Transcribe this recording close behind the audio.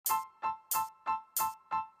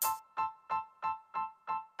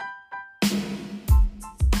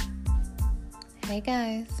Hey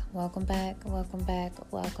guys, welcome back.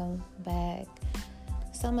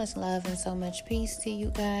 So much love and so much peace to you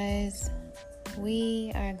guys.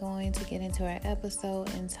 We are going to get into our episode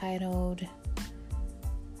entitled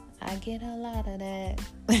I Get A Lotta That.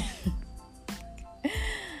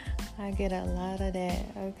 I get a lot of that,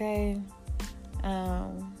 okay?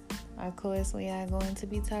 Of course, we are going to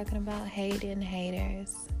be talking about hate and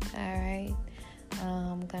haters, alright?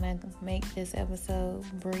 I'm gonna make this episode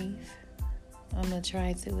brief. I'm gonna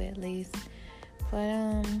try to at least.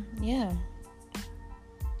 But yeah.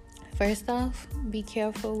 First off, be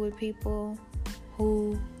careful with people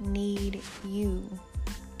who need you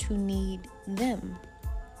to need them.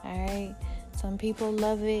 Alright? Some people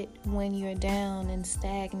love it when you're down and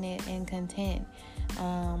stagnant and content.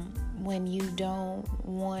 When you don't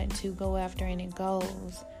want to go after any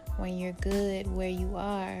goals. When you're good where you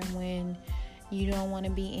are. When you don't want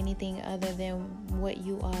to be anything other than what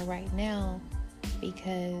you are right now.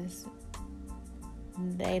 Because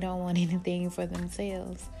they don't want anything for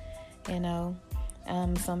themselves,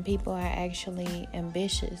 some people are actually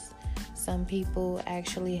ambitious. Some people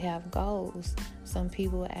actually have goals. Some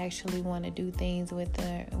people actually want to do things with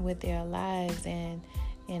their lives and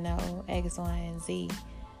X, Y, and Z.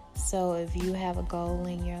 So if you have a goal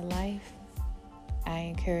in your life, I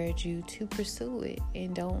encourage you to pursue it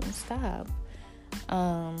and don't stop.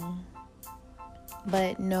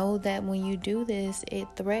 But know that when you do this, it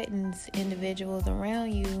threatens individuals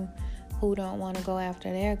around you who don't want to go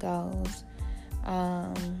after their goals.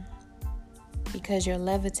 Because you're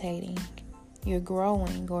levitating, you're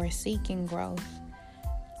growing or seeking growth.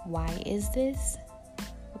 Why is this?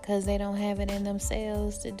 Because they don't have it in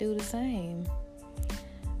themselves to do the same.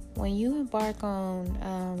 When you embark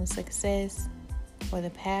on success or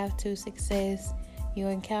the path to success, you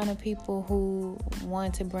encounter people who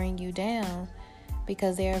want to bring you down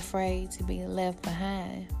because they're afraid to be left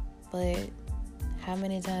behind. But how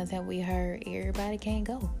many times have we heard everybody can't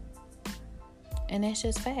go? And that's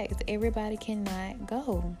just facts. Everybody cannot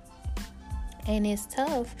go. And it's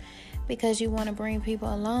tough because you want to bring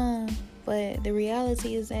people along, but the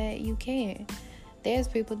reality is that you can't. There's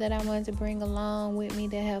people that I want to bring along with me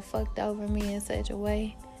that have fucked over me in such a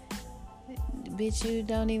way. Bitch, you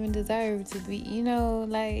don't even deserve to be,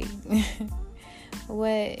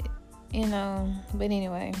 what, but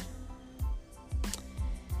anyway.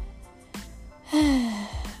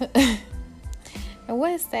 And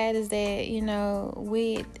what's sad is that,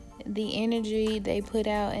 with the energy they put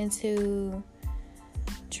out into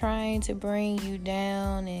trying to bring you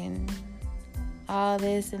down and all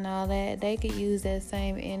this and all that, they could use that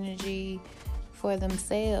same energy for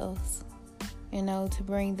themselves, to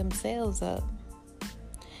bring themselves up.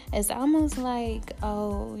 It's almost like,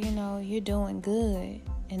 you're doing good.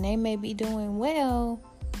 And they may be doing well,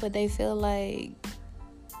 but they feel like,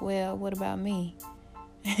 well, what about me?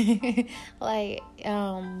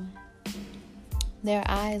 Their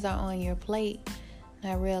eyes are on your plate,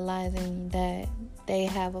 not realizing that they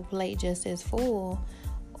have a plate just as full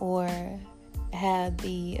or have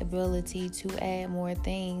the ability to add more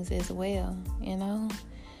things as well,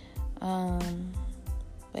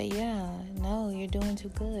 But yeah, no, you're doing too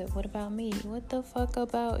good. What about me? What the fuck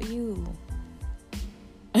about you?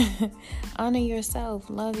 Honor yourself,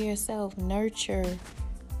 love yourself, nurture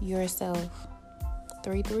yourself.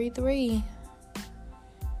 333.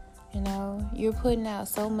 You're putting out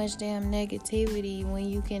so much damn negativity when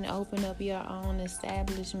you can open up your own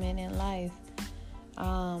establishment in life.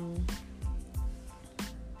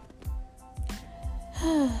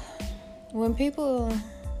 When people,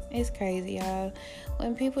 it's crazy, y'all.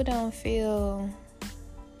 When people don't feel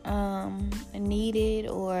needed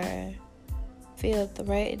or feel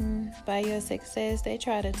threatened by your success, they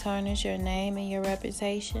try to tarnish your name and your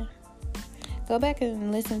reputation. Go back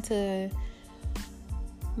and listen to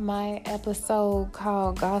my episode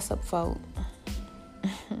called Gossip Folk.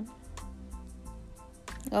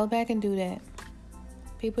 Go back and do that.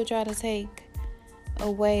 People try to take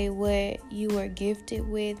away what you were gifted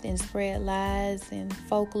with and spread lies and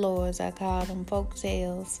folklores, I call them, folk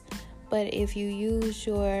tales. But if you use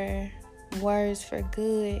your words for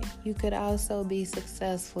good, you could also be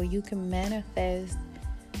successful. You can manifest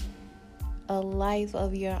a life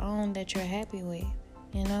of your own that you're happy with,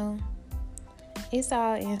 It's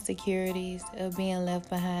all insecurities of being left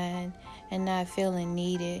behind and not feeling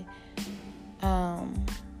needed.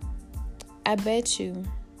 I bet you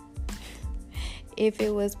if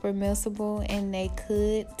it was permissible and they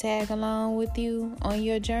could tag along with you on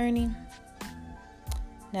your journey,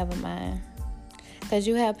 never mind. Because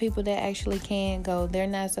you have people that actually can go. They're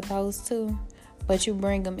not supposed to, but you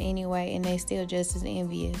bring them anyway and they still just as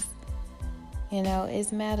envious.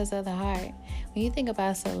 It's matters of the heart. When you think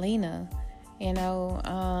about Selena, and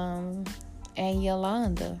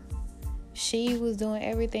Yolanda, she was doing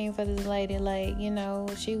everything for this lady. Like,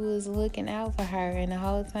 she was looking out for her, and the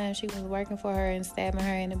whole time she was working for her and stabbing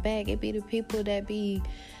her in the back. It be the people that be,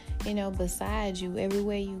 beside you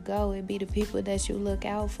everywhere you go. It be the people that you look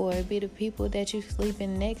out for. It be the people that you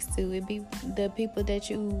sleeping next to. It be the people that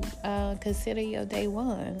you consider your day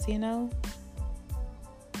ones.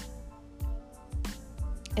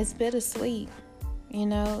 It's bittersweet.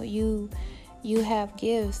 You have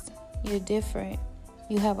gifts. You're different.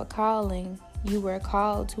 You have a calling. You were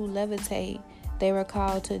called to levitate. They were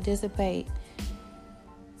called to dissipate.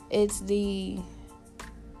 It's the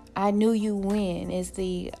I knew you when. It's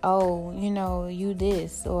the you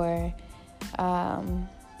this, or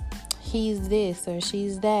he's this or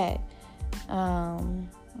she's that.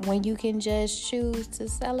 When you can just choose to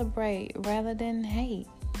celebrate rather than hate.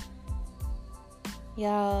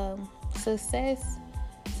 Y'all, success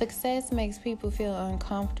makes people feel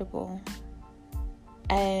uncomfortable.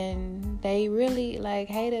 And they really,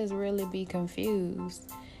 haters really be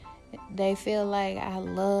confused. They feel like I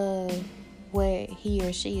love what he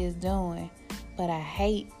or she is doing, but I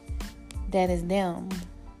hate that it's them.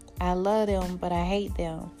 I love them, but I hate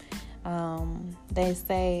them. They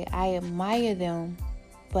say I admire them,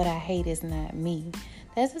 but I hate it's not me.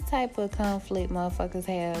 That's the type of conflict motherfuckers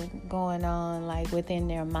have going on, within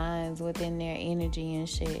their minds, within their energy and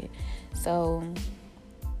shit. So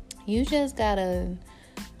you just gotta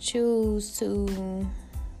choose to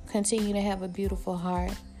continue to have a beautiful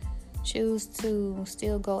heart. Choose to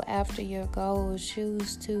still go after your goals.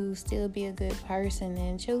 Choose to still be a good person,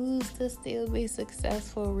 and choose to still be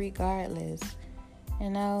successful regardless.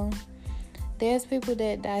 There's people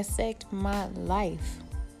that dissect my life,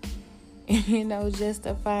 just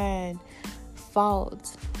to find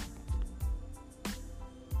fault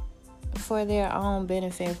for their own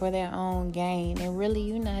benefit, for their own gain. And really,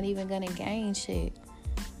 you're not even going to gain shit.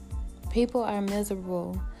 People are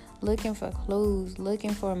miserable, looking for clues,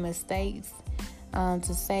 looking for mistakes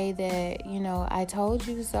to say that, I told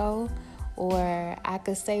you so. Or I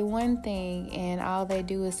could say one thing and all they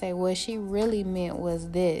do is say, what she really meant was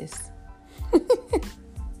this.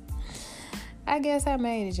 I guess I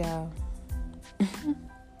made it, y'all.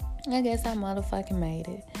 I guess I motherfucking made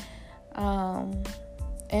it.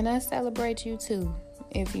 And I celebrate you too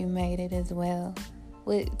if you made it as well.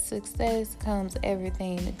 With success comes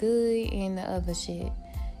everything, the good and the other shit.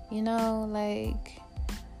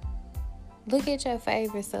 Look at your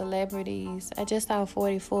favorite celebrities. I just saw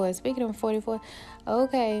 44. Speaking of 44,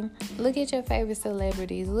 okay, look at your favorite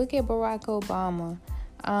celebrities. Look at Barack Obama.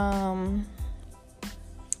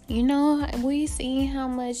 We seen how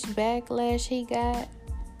much backlash he got.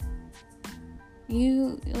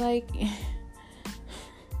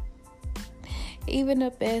 Even the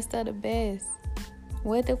best of the best.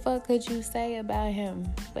 What the fuck could you say about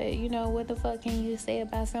him? But what the fuck can you say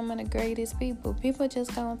about some of the greatest people? People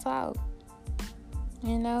just gonna talk.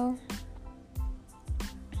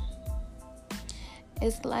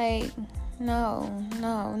 It's like, no.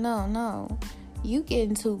 You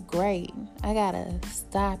getting too great. I gotta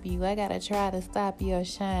stop you. I gotta try to stop your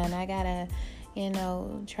shine. I gotta,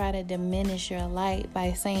 try to diminish your light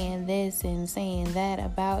by saying this and saying that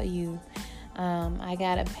about you. I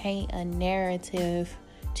gotta paint a narrative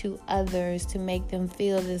to others to make them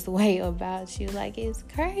feel this way about you. It's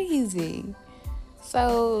crazy.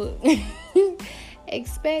 So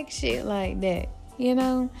expect shit like that,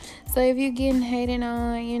 So if you're getting hated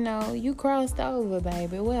on, you crossed over,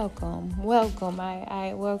 baby. Welcome.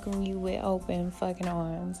 I welcome you with open fucking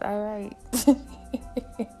arms. All right.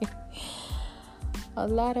 A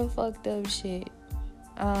lot of fucked up shit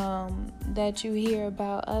that you hear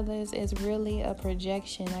about others is really a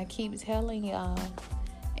projection. I keep telling y'all,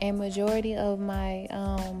 and majority of my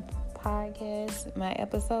podcasts, my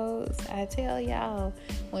episodes, I tell y'all,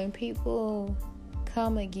 when people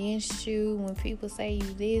come against you, when people say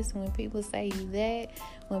you this, when people say you that,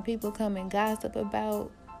 when people come and gossip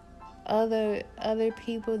about other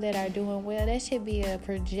people that are doing well, that should be a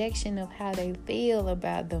projection of how they feel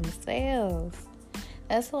about themselves.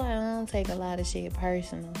 That's why I don't take a lot of shit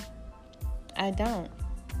personal. I don't.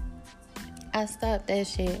 I stopped that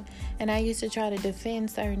shit. And I used to try to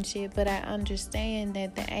defend certain shit, but I understand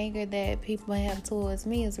that the anger that people have towards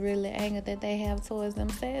me is really anger that they have towards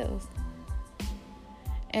themselves.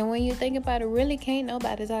 And when you think about it, really can't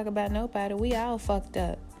nobody talk about nobody. We all fucked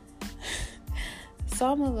up.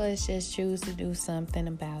 Some of us just choose to do something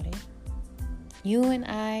about it. You and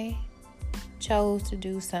I chose to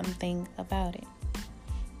do something about it.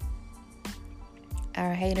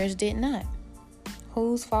 Our haters did not.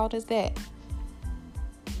 Whose fault is that?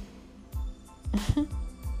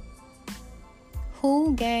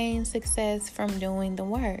 Who gains success from doing the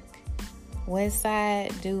work? What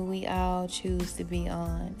side do we all choose to be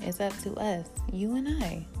on? It's up to us, you and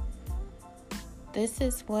I. This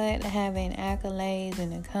is what having accolades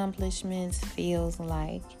and accomplishments feels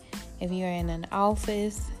like. If you're in an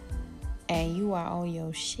office and you are on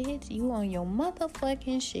your shit, you on your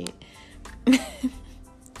motherfucking shit.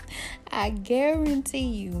 I guarantee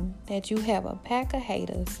you that you have a pack of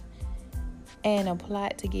haters and a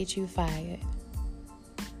plot to get you fired.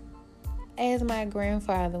 As my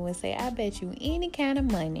grandfather would say, I bet you any kind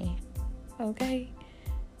of money, okay,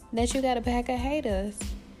 that you got a pack of haters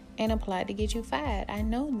and a plot to get you fired. I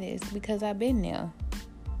know this because I've been there.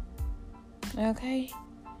 Okay?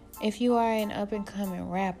 If you are an up-and-coming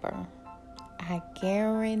rapper, I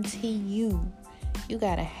guarantee you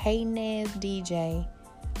got a hating ass DJ,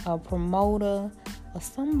 a promoter, or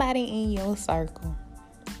somebody in your circle,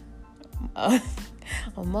 a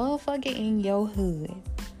motherfucker in your hood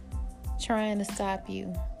trying to stop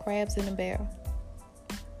you, crabs in a barrel,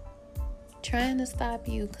 trying to stop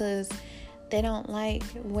you because they don't like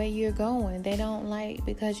where you're going. They don't like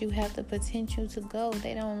because you have the potential to go.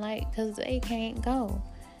 They don't like because they can't go.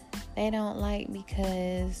 They don't like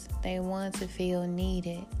because they want to feel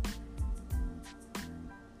needed.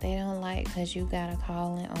 They don't like because you got a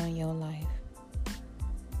calling on your life.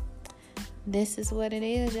 This is what it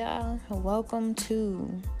is, y'all. Welcome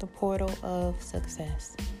to the portal of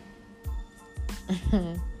success.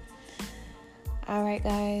 All right,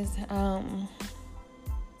 guys.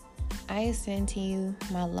 I extend to you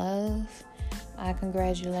my love. I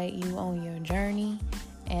congratulate you on your journey,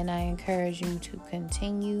 and I encourage you to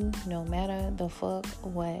continue no matter the fuck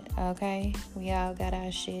what. Okay, we all got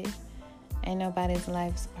our shit. Ain't nobody's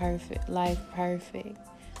life perfect.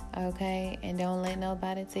 Okay, and don't let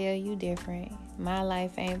nobody tell you different. My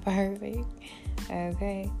life ain't perfect.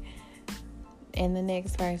 Okay. And the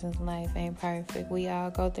next person's life ain't perfect. We all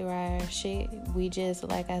go through our shit. We just,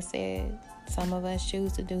 like I said, some of us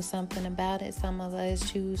choose to do something about it. Some of us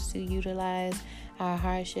choose to utilize our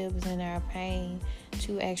hardships and our pain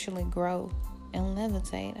to actually grow and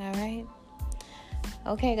levitate, all right?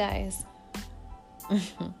 Okay, guys.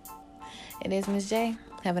 It is Miss J.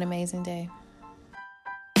 Have an amazing day.